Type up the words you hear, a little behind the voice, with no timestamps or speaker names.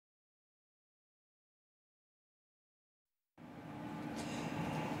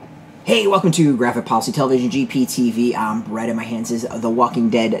Hey, welcome to Graphic Policy Television, GPTV. Right in my hands is The Walking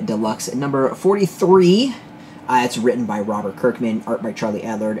Dead Deluxe, number 43. It's written by Robert Kirkman, art by Charlie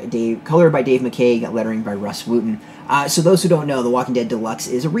Adlard, colored by Dave McCaig, lettering by Rus Wooton. So those who don't know, The Walking Dead Deluxe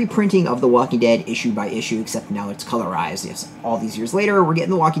is a reprinting of The Walking Dead issue by issue, except now it's colorized. Yes, all these years later, we're getting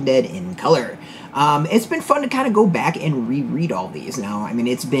The Walking Dead in color. It's been fun to kind of go back and reread all these now. I mean,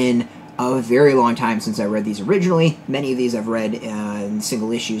 it's been a very long time since I read these originally. Many of these I've read in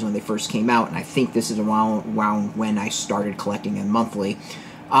single issues when they first came out, and I think this is around when I started collecting them monthly.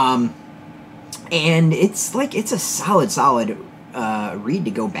 And it's a solid read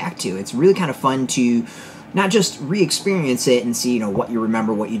to go back to. It's really kind of fun to not just re-experience it and see, what you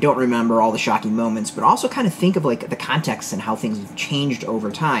remember, what you don't remember, all the shocking moments, but also kind of think of the context and how things have changed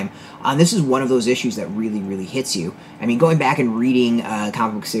over time. This is one of those issues that really hits you. I mean, going back and reading a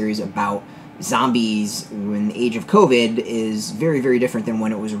comic book series about zombies in the age of COVID is very different than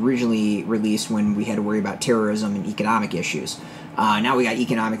when it was originally released, when we had to worry about terrorism and economic issues. Now we got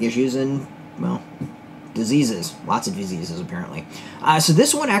economic issues and, well, diseases. Lots of diseases, apparently. So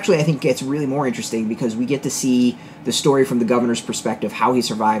this one, actually, I think gets really more interesting because we get to see the story from the governor's perspective, how he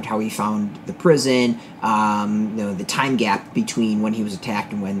survived, how he found the prison, the time gap between when he was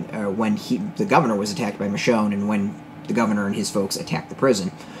attacked and when the governor was attacked by Michonne and when the governor and his folks attacked the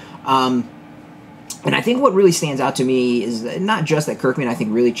prison. And I think what really stands out to me is not just that Kirkman, I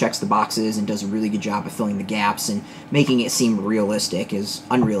think, really checks the boxes and does a really good job of filling the gaps and making it seem realistic, as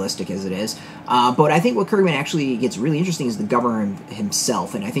unrealistic as it is. But I think what Kirkman actually gets really interesting is the governor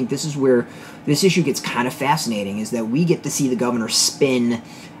himself. And I think this is where this issue gets kind of fascinating, is that we get to see the governor spin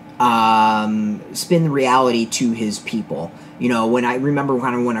the reality to his people. When I remember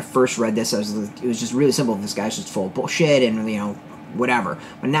when I first read this, it was just really simple. This guy's just full of bullshit and, whatever.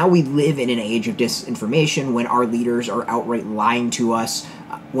 But now we live in an age of disinformation, when our leaders are outright lying to us,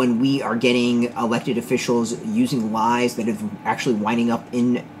 when we are getting elected officials using lies that are actually winding up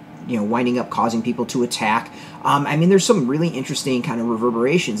causing people to attack. I mean, there's some really interesting kind of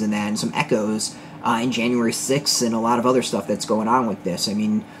reverberations in that, and some echoes in January 6th and a lot of other stuff that's going on with this. I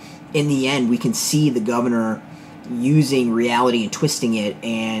mean, in the end, we can see the governor using reality and twisting it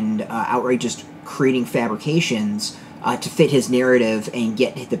and outright just creating fabrications to fit his narrative and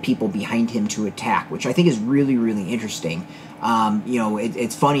get the people behind him to attack, which I think is really interesting.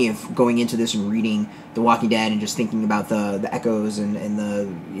 It's funny if going into this and reading The Walking Dead and just thinking about the echoes and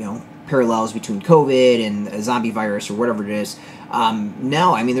the parallels between COVID and a zombie virus or whatever it is.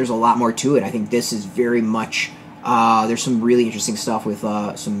 No, I mean, there's a lot more to it. I think this is very much there's some really interesting stuff with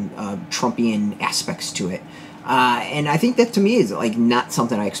some Trumpian aspects to it. And I think that, to me, is not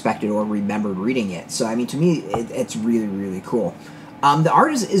something I expected or remembered reading it. So, I mean, to me, it's really cool. The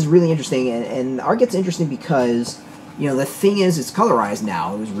art is really interesting, and the art gets interesting because, the thing is, it's colorized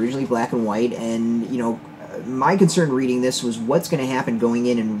now. It was originally black and white, and, my concern reading this was what's going to happen going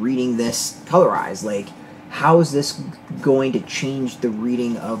in and reading this colorized. How is this going to change the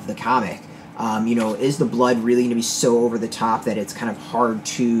reading of the comic? Is the blood really going to be so over the top that it's kind of hard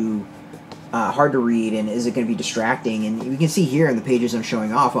to read, and is it going to be distracting? And you can see here in the pages I'm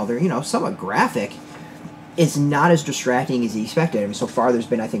showing off, while they're, somewhat graphic, it's not as distracting as you expected. I mean, so far there's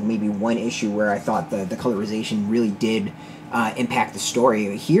been, I think, maybe one issue where I thought the colorization really did impact the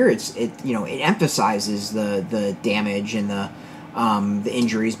story. Here it emphasizes the damage and the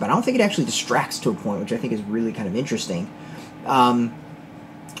injuries, but I don't think it actually distracts to a point, which I think is really kind of interesting.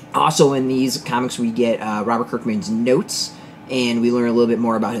 Also in these comics we get Robert Kirkman's notes, and we learn a little bit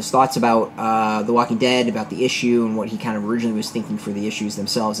more about his thoughts about The Walking Dead, about the issue, and what he kind of originally was thinking for the issues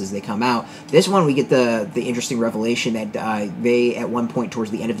themselves as they come out. This one, we get the interesting revelation that they, at one point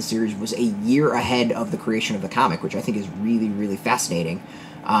towards the end of the series, was a year ahead of the creation of the comic, which I think is really fascinating.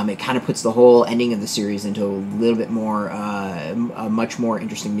 It kind of puts the whole ending of the series into a little bit more, a much more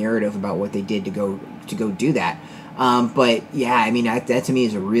interesting narrative about what they did to go do that. But yeah, I mean, that to me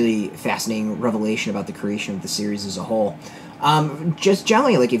is a really fascinating revelation about the creation of the series as a whole. Just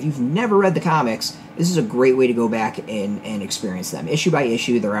generally, if you've never read the comics, this is a great way to go back and experience them. Issue by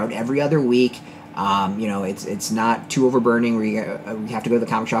issue, they're out every other week. It's not too overburdening where you have to go to the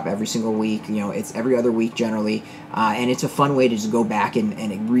comic shop every single week. It's every other week generally. And it's a fun way to just go back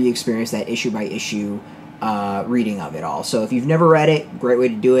and re-experience that issue by issue reading of it all. So if you've never read it, great way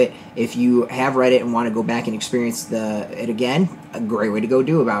to do it. If you have read it and want to go back and experience it again, a great way to go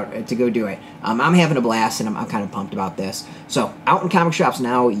do it. I'm having a blast, and I'm kind of pumped about this. So, out in comic shops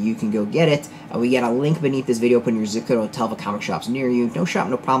now, you can go get it. We got a link beneath this video. Put in your zip code, it'll tell the comic shops near you. No shop,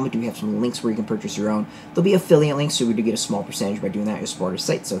 no problem. We do have some links where you can purchase your own. There'll be affiliate links, so we do get a small percentage by doing that. You support our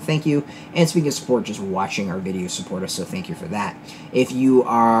site, so thank you. And speaking of support, just watching our videos support us, so thank you for that. If you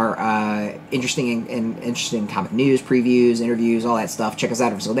are interested in comic news, previews, interviews, all that stuff, check us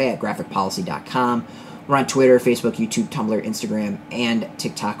out every single day at graphicpolicy.com. We're on Twitter, Facebook, YouTube, Tumblr, Instagram, and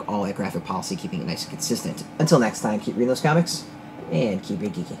TikTok, all at Graphic Policy, keeping it nice and consistent. Until next time, keep reading those comics, and keep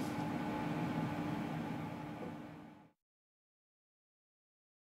it geeky.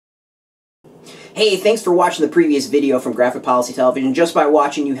 Hey, thanks for watching the previous video from Graphic Policy Television. Just by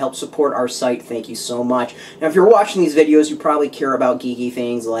watching, you help support our site. Thank you so much. Now, if you're watching these videos, you probably care about geeky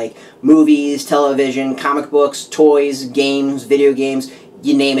things like movies, television, comic books, toys, games, video games,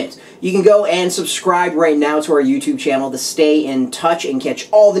 you name it. You can go and subscribe right now to our YouTube channel to stay in touch and catch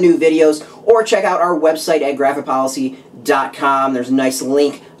all the new videos, or check out our website at graphicpolicy.com. There's a nice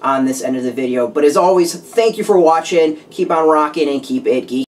link on this end of the video. But as always, thank you for watching. Keep on rocking and keep it geeky.